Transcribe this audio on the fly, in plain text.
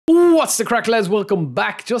What's the crack, lads? Welcome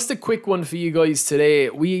back. Just a quick one for you guys today.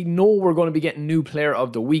 We know we're going to be getting new player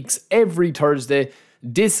of the weeks every Thursday.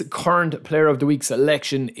 This current player of the week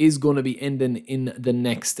selection is going to be ending in the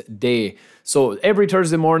next day. So every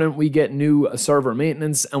Thursday morning we get new server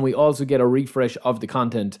maintenance and we also get a refresh of the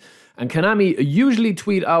content. And Konami usually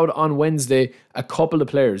tweet out on Wednesday a couple of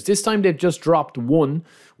players. This time they've just dropped one,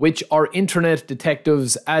 which are internet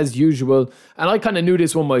detectives as usual. And I kind of knew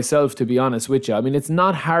this one myself, to be honest with you. I mean, it's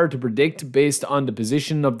not hard to predict based on the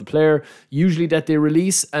position of the player, usually that they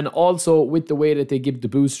release, and also with the way that they give the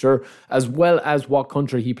booster, as well as what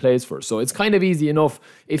country he plays for. So it's kind of easy enough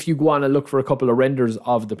if you go on and look for a couple of renders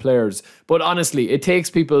of the players. But honestly, it takes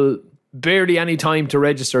people barely any time to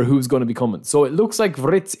register who's going to be coming. So it looks like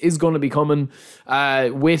WIRTZ is going to be coming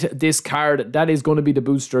with this card. That is going to be the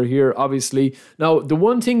booster here, obviously. Now, the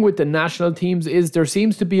one thing with the national teams is there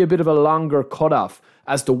seems to be a bit of a longer cutoff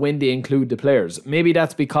as to when they include the players. Maybe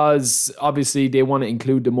that's because, obviously, they want to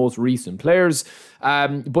include the most recent players.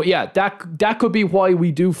 But yeah, that could be why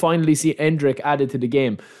we do finally see ENDRICK added to the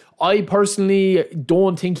game. I personally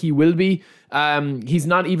don't think he will be. He's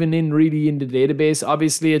not even really in the database,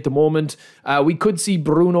 obviously, at the moment. We could see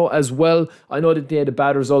Bruno as well. I know that they had a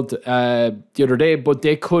bad result the other day, but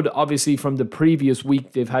they could, obviously, from the previous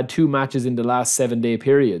week, they've had 2 matches in the last 7-day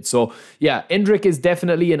period. So, yeah, ENDRICK is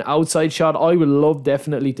definitely an outside shot. I would love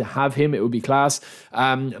definitely to have him. It would be class.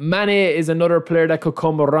 Mane is another player that could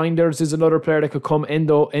come. Reinders is another player that could come.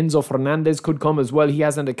 Enzo Fernandez could come as well. He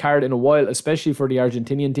hasn't a card in a while, especially for the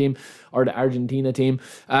Argentinian team or the Argentina team.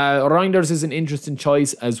 Reinders is an interesting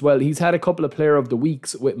choice as well. He's had a couple of player of the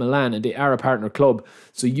weeks with Milan and they are a partner club,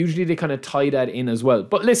 so usually they kind of tie that in as well.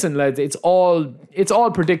 But listen, lads, it's all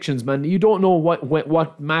predictions, man. You don't know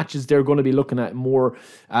what matches they're going to be looking at more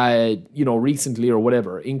recently or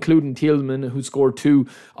whatever, including Thielman, who scored 2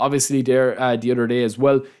 obviously there the other day as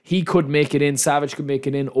well. He could make it in. Savage could make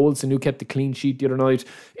it in. Olsen, who kept the clean sheet the other night.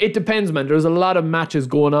 It depends, man. There's a lot of matches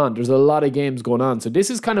going on. There's a lot of games going on. So this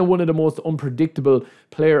is kind of one of the most unpredictable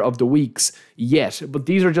player of the weeks yet. But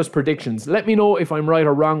these are just predictions. Let me know if I'm right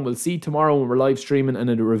or wrong. We'll see tomorrow when we're live streaming and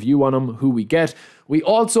a review on them, who we get. We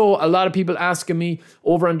also, a lot of people asking me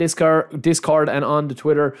over on Discord and on the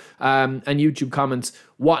Twitter and YouTube comments,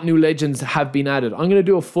 what new legends have been added. I'm going to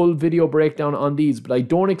do a full video breakdown on these, but I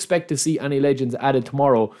don't expect to see any legends added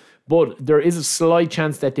tomorrow. But there is a slight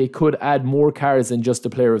chance that they could add more cards than just the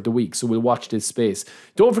player of the week. So we'll watch this space.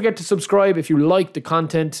 Don't forget to subscribe if you like the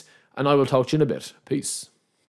content, and I will talk to you in a bit. Peace.